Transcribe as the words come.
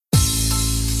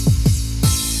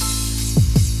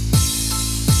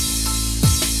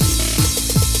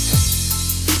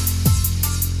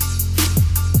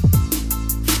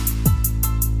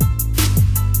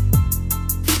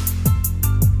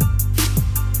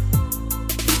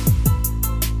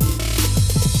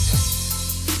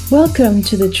Welcome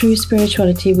to the True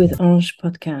Spirituality with Ange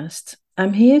podcast.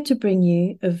 I'm here to bring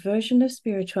you a version of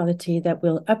spirituality that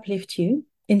will uplift you,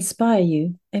 inspire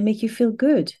you, and make you feel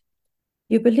good.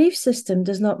 Your belief system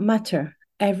does not matter.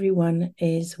 Everyone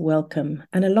is welcome.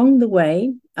 And along the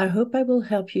way, I hope I will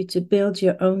help you to build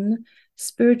your own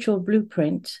spiritual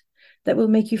blueprint that will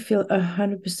make you feel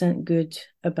 100% good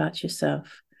about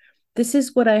yourself. This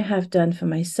is what I have done for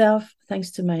myself, thanks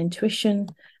to my intuition.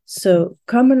 So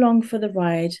come along for the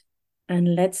ride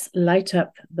and let's light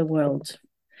up the world.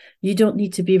 You don't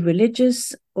need to be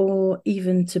religious or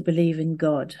even to believe in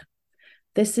God.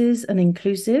 This is an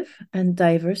inclusive and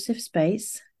diverse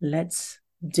space. Let's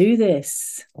do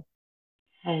this.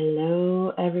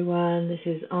 Hello, everyone. This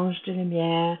is Ange de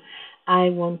Lumière. I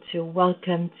want to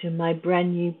welcome to my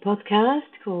brand new podcast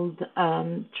called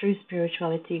True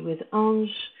Spirituality with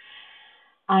Ange.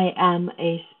 I am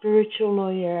a spiritual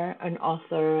lawyer, an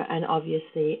author, and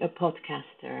obviously a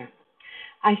podcaster.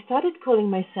 I started calling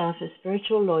myself a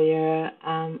spiritual lawyer,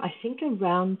 I think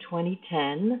around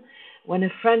 2010, when a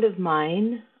friend of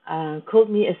mine called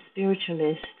me a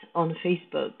spiritualist on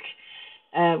Facebook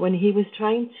when he was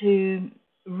trying to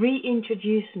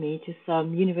reintroduce me to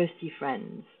some university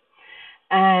friends.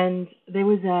 And there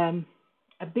was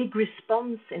a big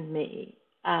response in me,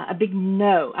 a big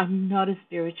no, I'm not a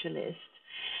spiritualist.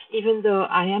 Even though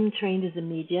I am trained as a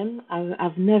medium,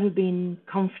 I've never been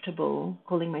comfortable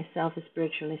calling myself a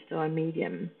spiritualist or a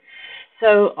medium.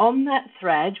 So on that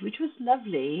thread, which was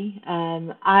lovely,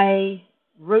 I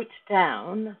wrote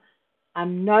down,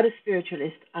 I'm not a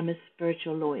spiritualist, I'm a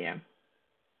spiritual lawyer.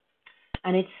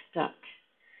 And it stuck.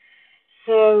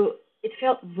 So it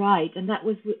felt right, and that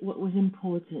was what was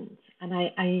important. And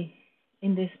I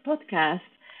in this podcast,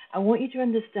 I want you to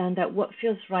understand that what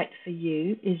feels right for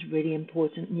you is really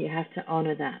important, and you have to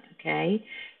honor that, okay?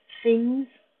 Things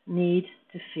need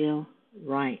to feel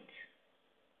right.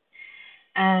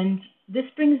 And this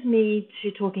brings me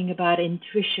to talking about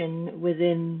intuition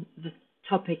within the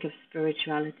topic of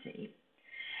spirituality.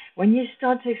 When you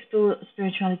start to explore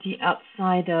spirituality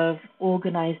outside of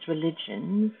organized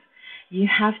religions, you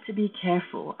have to be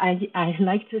careful. I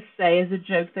like to say as a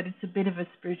joke that it's a bit of a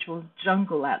spiritual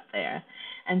jungle out there.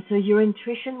 And so your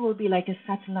intuition will be like a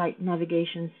satellite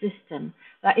navigation system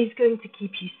that is going to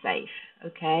keep you safe,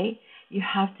 okay? You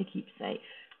have to keep safe.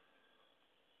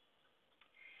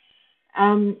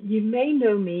 You may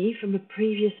know me from a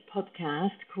previous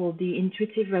podcast called The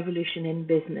Intuitive Revolution in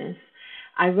Business.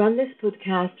 I run this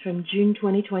podcast from June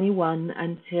 2021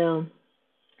 until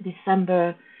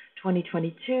December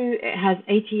 2022. It has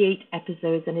 88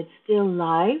 episodes and it's still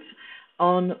live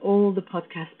on all the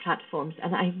podcast platforms.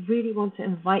 And I really want to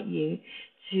invite you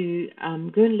to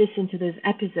go and listen to those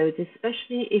episodes,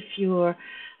 especially if you're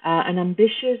an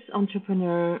ambitious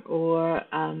entrepreneur or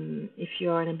if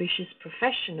you're an ambitious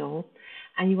professional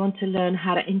and you want to learn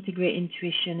how to integrate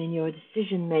intuition in your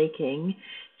decision making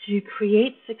to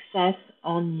create success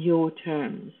on your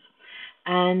terms.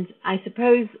 And I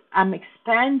suppose I'm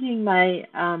expanding my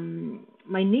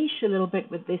my niche a little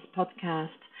bit with this podcast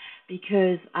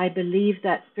because I believe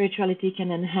that spirituality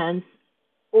can enhance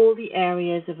all the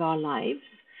areas of our lives,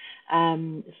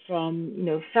 from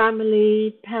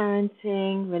family,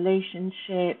 parenting,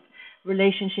 relationship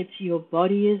to your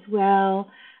body as well,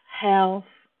 health,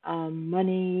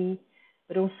 money,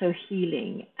 but also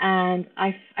healing. And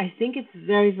I think it's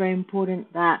very, very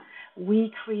important that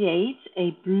we create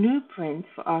a blueprint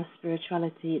for our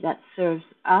spirituality that serves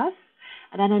us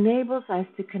and that enables us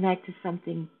to connect to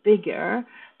something bigger,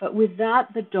 but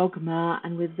without the dogma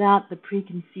and without the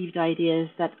preconceived ideas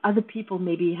that other people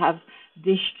maybe have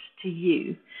dished to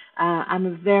you. I'm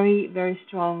a very, very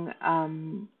strong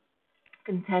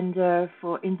contender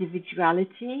for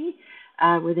individuality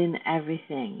within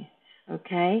everything.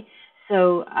 Okay?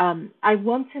 So I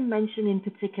want to mention in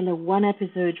particular one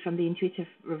episode from the Intuitive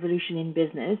Revolution in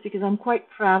Business because I'm quite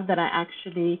proud that I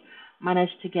actually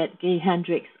managed to get Gay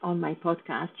Hendricks on my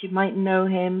podcast. You might know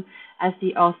him as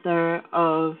the author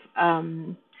of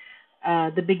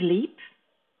The Big Leap,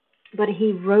 but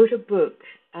he wrote a book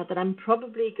that I'm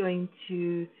probably going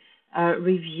to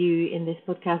review in this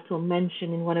podcast or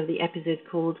mention in one of the episodes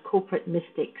called Corporate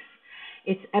Mystics.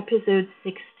 It's episode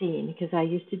 16 because I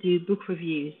used to do book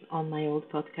reviews on my old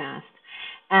podcast.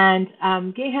 And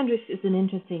Gay Hendricks is an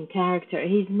interesting character.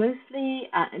 He's mostly,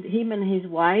 him and his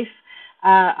wife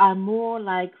are more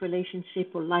like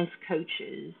relationship or life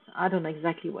coaches. I don't know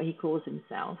exactly what he calls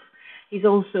himself. He's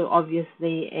also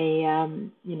obviously a,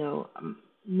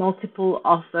 multiple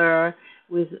author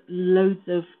with loads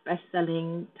of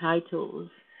best-selling titles.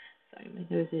 Sorry,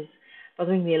 my nose is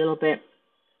bothering me a little bit.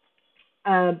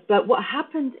 But what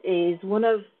happened is one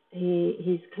of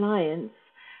his clients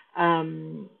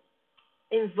um,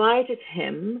 invited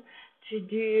him to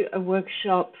do a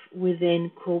workshop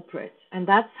within corporate. And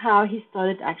that's how he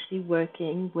started actually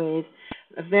working with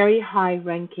a very high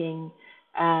ranking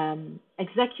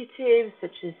executives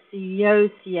such as CEOs,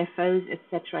 CFOs,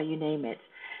 etc., you name it.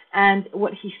 And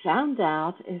what he found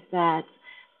out is that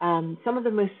some of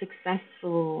the most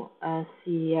successful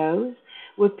CEOs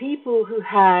were people who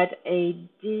had a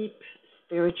deep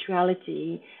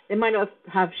spirituality. They might not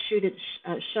have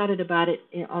shouted about it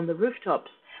on the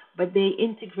rooftops, but they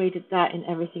integrated that in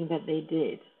everything that they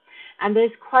did. And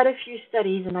there's quite a few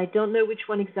studies, and I don't know which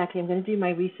one exactly. I'm going to do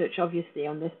my research, obviously,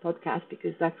 on this podcast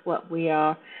because that's what we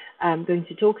are going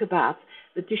to talk about.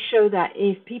 But to show that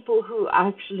if people who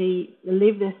actually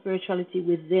live their spirituality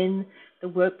within the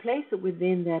workplace or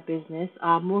within their business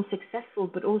are more successful,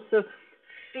 but also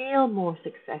feel more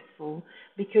successful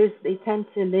because they tend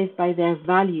to live by their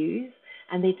values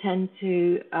and they tend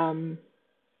to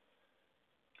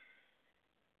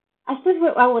I suppose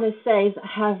what I want to say is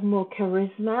have more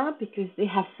charisma because they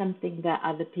have something that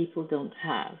other people don't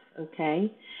have.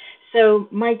 Okay. So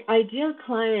my ideal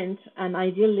client and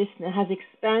ideal listener has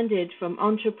expanded from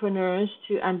entrepreneurs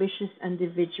to ambitious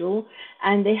individual,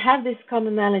 and they have this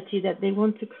commonality that they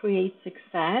want to create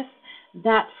success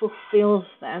that fulfills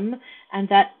them and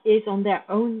that is on their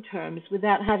own terms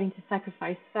without having to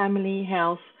sacrifice family,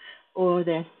 health, or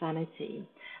their sanity.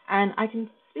 And I can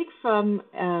speak from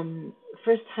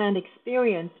first-hand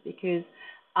experience because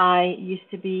I used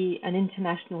to be an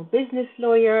international business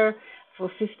lawyer. For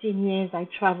 15 years, I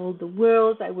traveled the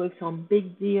world. I worked on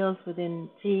big deals within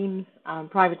teams,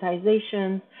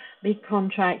 privatizations, big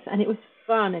contracts, and it was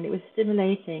fun and it was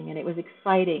stimulating and it was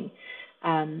exciting.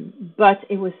 But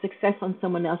it was success on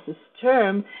someone else's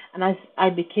term. And as I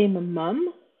became a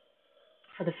mum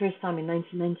for the first time in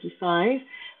 1995,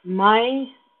 my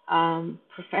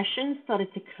profession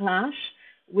started to clash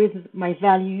with my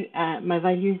values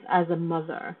as a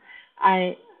mother.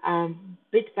 I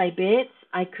bit by bit,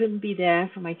 I couldn't be there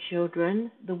for my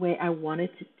children the way I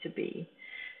wanted it to be.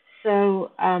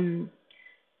 So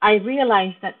I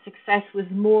realized that success was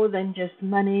more than just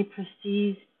money,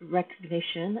 prestige,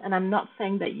 recognition. And I'm not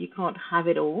saying that you can't have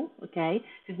it all, okay?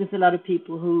 Because there's a lot of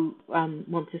people who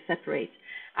want to separate.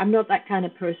 I'm not that kind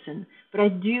of person, but I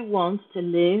do want to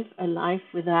live a life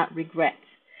without regret.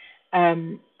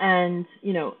 And,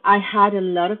 you know, I had a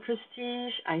lot of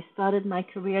prestige. I started my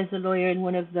career as a lawyer in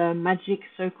one of the Magic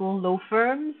Circle law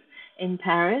firms in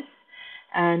Paris.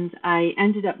 And I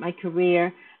ended up my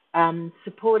career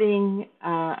supporting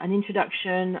an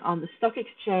introduction on the stock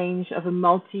exchange of a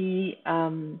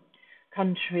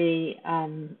multi-country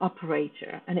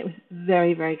operator. And it was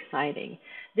very, very exciting.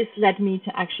 This led me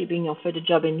to actually being offered a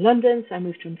job in London. So I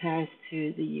moved from Paris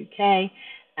to the UK,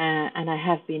 and I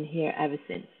have been here ever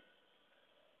since.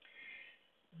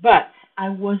 But I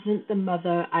wasn't the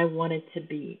mother I wanted to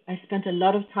be. I spent a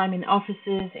lot of time in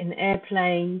offices, in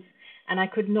airplanes, and I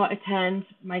could not attend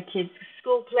my kids'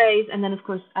 school plays. And then, of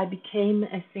course, I became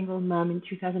a single mom in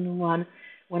 2001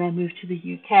 when I moved to the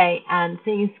UK, and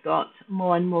things got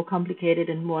more and more complicated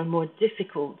and more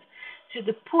difficult to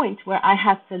the point where I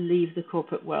had to leave the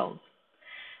corporate world.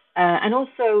 And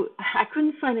also, I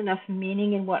couldn't find enough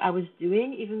meaning in what I was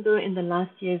doing, even though in the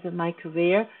last years of my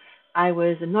career, I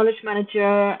was a knowledge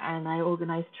manager and I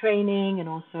organized training, and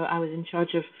also I was in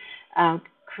charge of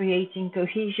creating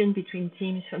cohesion between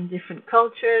teams from different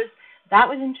cultures. That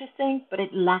was interesting, but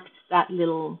it lacked that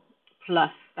little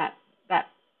plus, that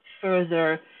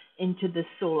further into the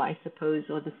soul, I suppose,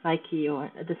 or the psyche or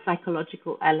the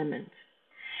psychological element.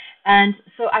 And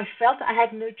so I felt I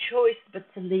had no choice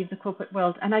but to leave the corporate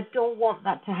world, and I don't want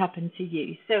that to happen to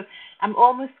you. So I'm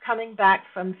almost coming back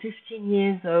from 15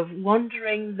 years of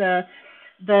wandering the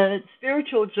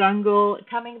spiritual jungle,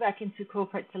 coming back into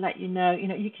corporate to let you know,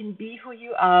 you can be who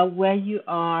you are, where you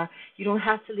are. You don't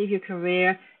have to leave your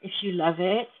career if you love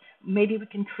it. Maybe we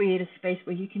can create a space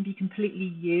where you can be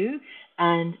completely you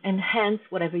and enhance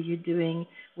whatever you're doing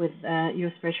with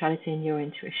your spirituality and your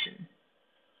intuition.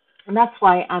 And that's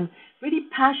why I'm really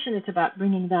passionate about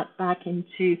bringing that back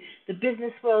into the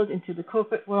business world, into the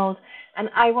corporate world. And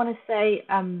I want to say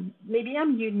maybe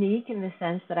I'm unique in the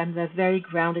sense that I'm a very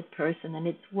grounded person, and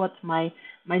it's what my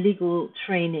legal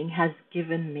training has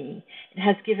given me. It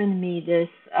has given me this,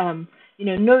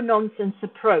 no nonsense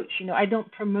approach. I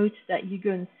don't promote that you go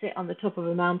and sit on the top of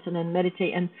a mountain and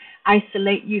meditate and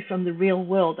isolate you from the real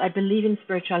world. I believe in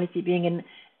spirituality being in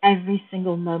every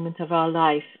single moment of our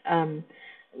life.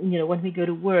 when we go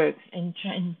to work in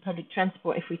public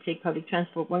transport, if we take public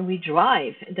transport, when we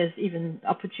drive, there's even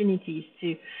opportunities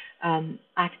to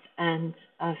act and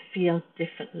feel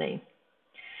differently.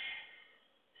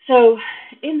 So,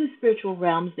 in the spiritual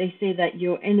realms, they say that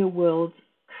your inner world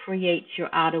creates your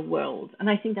outer world. And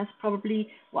I think that's probably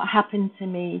what happened to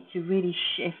me to really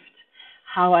shift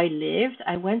how I lived.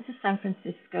 I went to San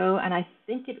Francisco, and I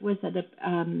think it was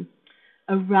around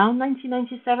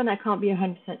 1997. I can't be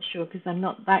 100% sure because I'm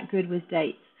not that good with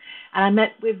dates. And I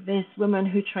met with this woman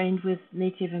who trained with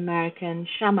Native American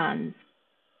shamans.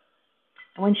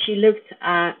 And when she looked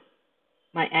at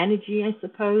my energy, I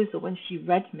suppose, or when she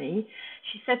read me,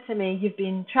 she said to me, "You've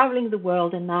been traveling the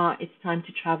world and now it's time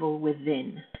to travel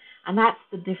within." And that's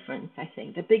the difference, I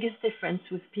think. The biggest difference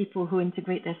with people who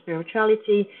integrate their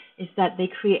spirituality is that they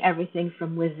create everything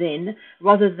from within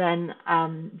rather than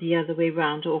the other way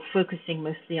around, or focusing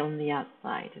mostly on the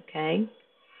outside, okay?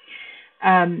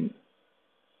 Um,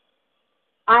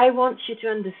 I want you to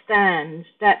understand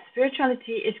that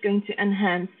spirituality is going to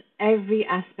enhance every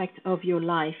aspect of your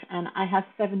life. And I have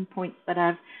 7 points that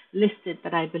I've listed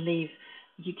that I believe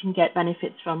you can get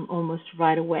benefits from almost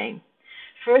right away.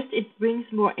 First, it brings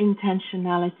more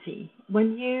intentionality.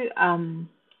 When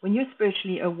you're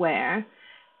spiritually aware,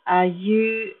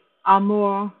 you are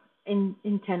more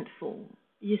intentful.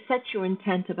 You set your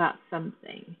intent about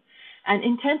something. And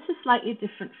intent is slightly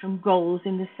different from goals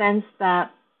in the sense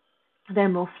that they're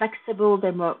more flexible,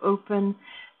 they're more open,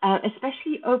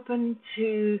 especially open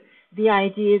to the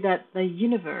idea that the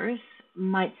universe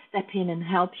might step in and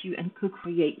help you and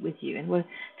co-create with you. And we're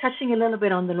touching a little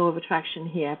bit on the law of attraction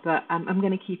here, but I'm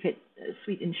going to keep it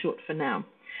sweet and short for now.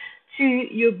 Two,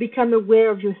 you become aware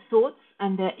of your thoughts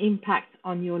and their impact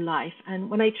on your life. And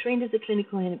when I trained as a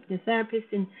clinical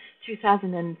hypnotherapist in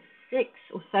 2006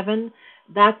 or 7,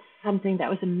 that's something that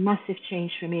was a massive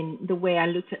change for me in the way I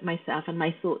looked at myself and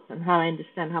my thoughts and how I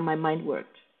understand how my mind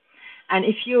worked. And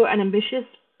if you're an ambitious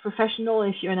professional,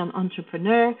 if you're an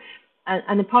entrepreneur,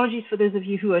 and apologies for those of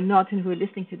you who are not and who are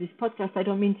listening to this podcast, I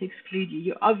don't mean to exclude you.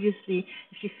 You obviously,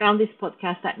 if you found this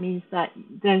podcast, that means that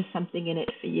there's something in it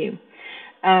for you.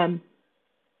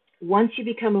 Once you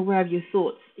become aware of your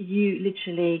thoughts, you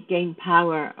literally gain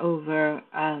power over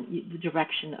the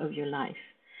direction of your life.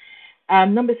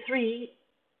 Number 3,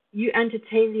 you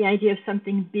entertain the idea of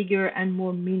something bigger and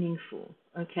more meaningful,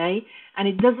 okay? And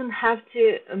it doesn't have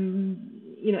to,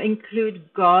 include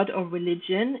God or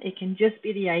religion. It can just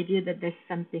be the idea that there's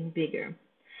something bigger.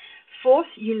 Fourth,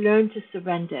 you learn to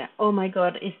surrender. Oh my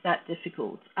God, is that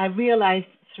difficult? I realized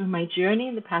through my journey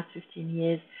in the past 15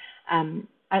 years,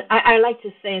 I like to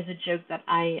say as a joke that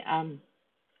I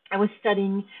was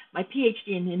studying my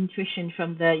PhD in intuition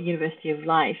from the University of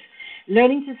Life.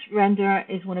 Learning to surrender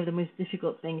is one of the most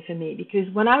difficult things for me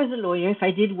because when I was a lawyer, if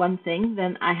I did one thing,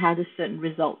 then I had a certain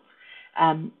result.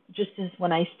 Just as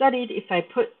when I studied, if I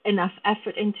put enough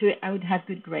effort into it, I would have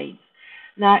good grades.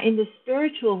 Now, in the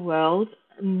spiritual world,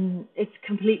 it's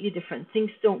completely different.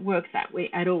 Things don't work that way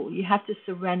at all. You have to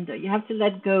surrender. You have to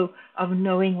let go of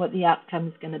knowing what the outcome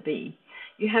is going to be.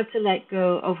 You have to let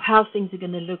go of how things are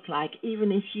going to look like,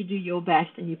 even if you do your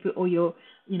best and you put all your,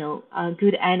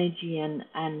 good energy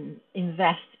and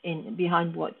invest in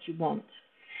behind what you want.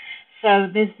 So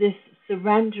there's this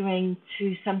surrendering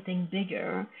to something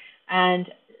bigger, and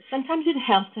sometimes it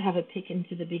helps to have a peek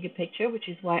into the bigger picture, which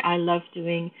is why I love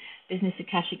doing Business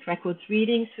Akashic Records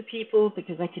readings for people,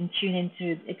 because I can tune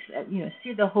into,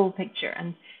 see the whole picture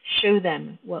and show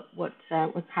them what's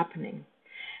happening.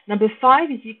 Number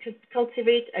 5 is you could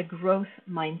cultivate a growth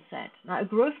mindset. Now, a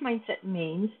growth mindset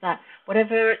means that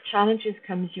whatever challenges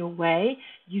comes your way,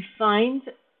 you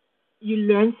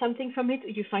learn something from it, or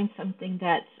you find something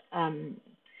that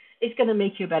is going to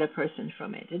make you a better person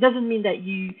from it. It doesn't mean that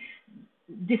you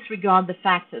disregard the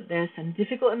fact that there's some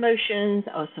difficult emotions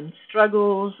or some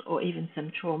struggles or even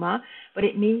some trauma, but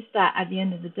it means that at the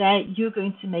end of the day, you're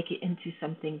going to make it into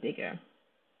something bigger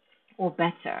or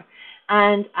better.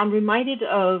 And I'm reminded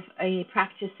of a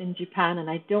practice in Japan, and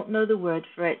I don't know the word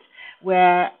for it,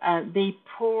 where they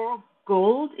pour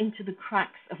gold into the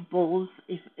cracks of balls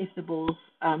if the balls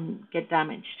get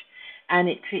damaged. And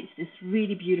it creates this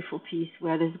really beautiful piece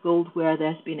where there's gold where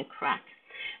there's been a crack.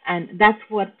 And that's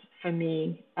what, for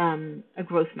me, a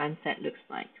growth mindset looks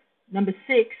like. Number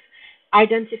 6,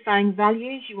 identifying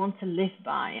values you want to live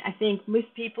by. I think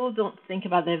most people don't think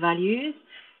about their values,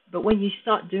 but when you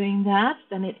start doing that,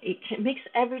 then it makes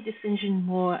every decision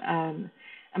more,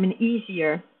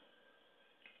 easier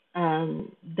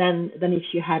than if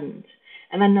you hadn't.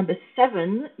 And then number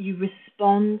 7, you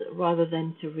respond rather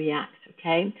than to react.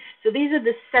 Okay, so these are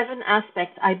the 7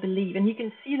 aspects I believe, and you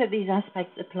can see that these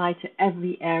aspects apply to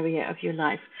every area of your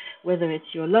life, whether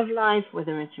it's your love life,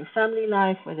 whether it's your family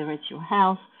life, whether it's your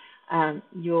health,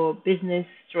 your business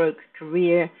stroke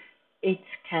career. It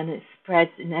kind of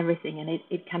spreads in everything, and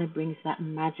it kind of brings that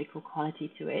magical quality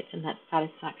to it and that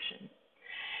satisfaction.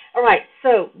 All right,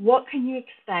 so what can you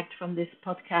expect from this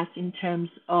podcast in terms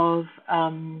of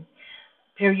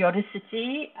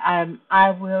periodicity?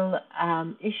 I will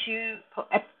issue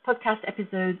podcast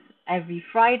episodes every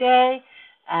Friday,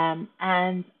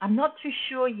 and I'm not too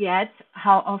sure yet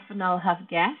how often I'll have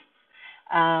guests.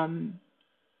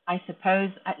 I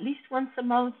suppose at least once a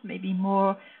month, maybe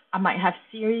more. I might have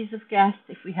series of guests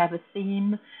if we have a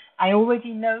theme. I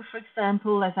already know, for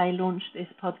example, as I launch this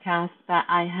podcast, that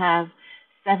I have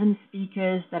 7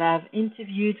 speakers that I've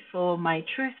interviewed for my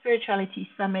True Spirituality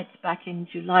Summit back in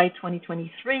July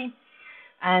 2023.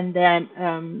 And then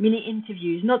mini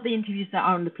interviews, not the interviews that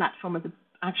are on the platform of the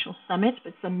actual summit,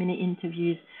 but some mini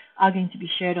interviews are going to be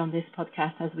shared on this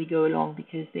podcast as we go along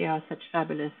because they are such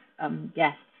fabulous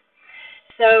guests.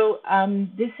 So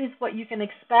this is what you can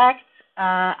expect.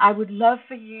 I would love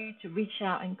for you to reach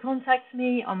out and contact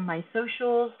me on my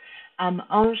socials. I'm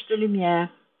Ange de Lumière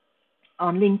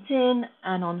on LinkedIn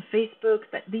and on Facebook.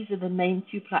 But these are the main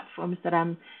 2 platforms that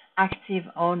I'm active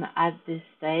on at this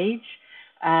stage.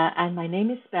 And my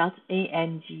name is spelled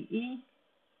Ange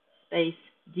space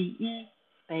DE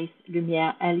space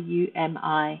Lumière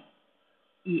Lumiere.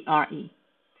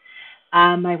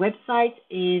 My website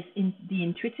is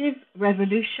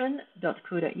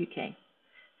theintuitiverevolution.co.uk.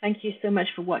 Thank you so much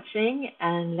for watching,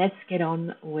 and let's get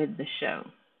on with the show.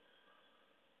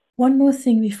 One more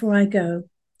thing before I go.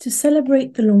 To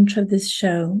celebrate the launch of this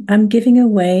show, I'm giving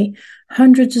away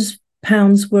hundreds of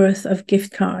pounds worth of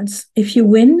gift cards. If you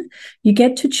win, you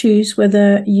get to choose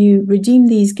whether you redeem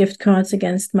these gift cards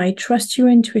against my Trust Your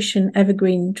Intuition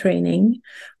Evergreen training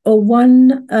or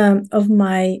one of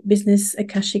my Business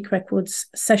Akashic Records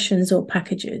sessions or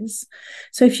packages.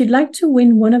 So if you'd like to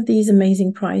win one of these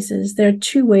amazing prizes, there are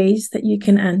 2 ways that you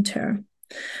can enter.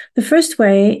 The first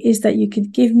way is that you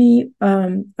could give me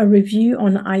a review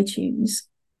on iTunes.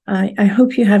 I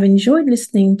hope you have enjoyed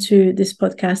listening to this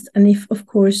podcast. And if, of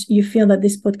course, you feel that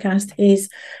this podcast is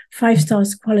 5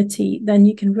 stars quality, then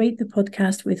you can rate the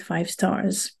podcast with 5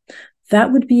 stars.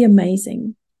 That would be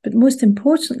amazing. But most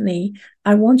importantly,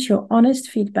 I want your honest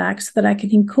feedback so that I can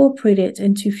incorporate it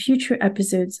into future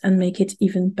episodes and make it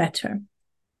even better.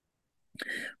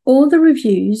 All the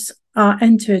reviews are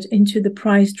entered into the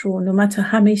prize draw, no matter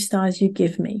how many stars you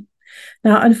give me.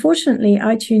 Now, unfortunately,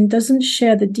 iTunes doesn't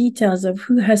share the details of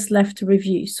who has left a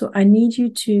review, so I need you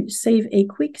to save a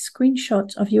quick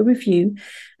screenshot of your review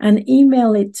and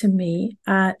email it to me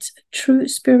at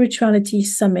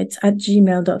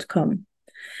truespiritualitysummit@gmail.com.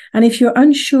 And if you're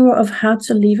unsure of how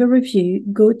to leave a review,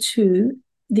 go to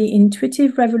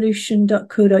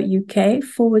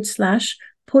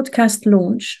theintuitiverevolution.co.uk/podcast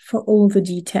launch for all the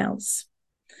details.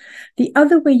 The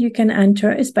other way you can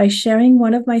enter is by sharing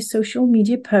one of my social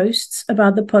media posts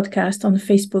about the podcast on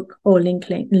Facebook or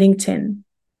LinkedIn.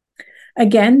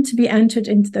 Again, to be entered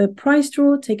into the prize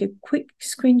draw, take a quick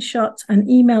screenshot and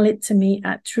email it to me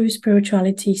at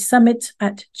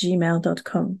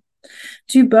truespiritualitysummit@gmail.com.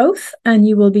 Do both and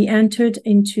you will be entered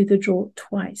into the draw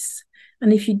twice.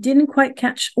 And if you didn't quite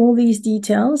catch all these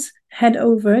details, head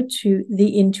over to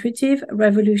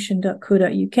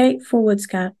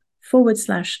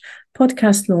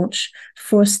theintuitiverevolution.co.uk/podcast launch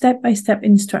for step-by-step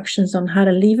instructions on how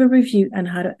to leave a review and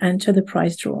how to enter the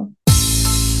prize draw.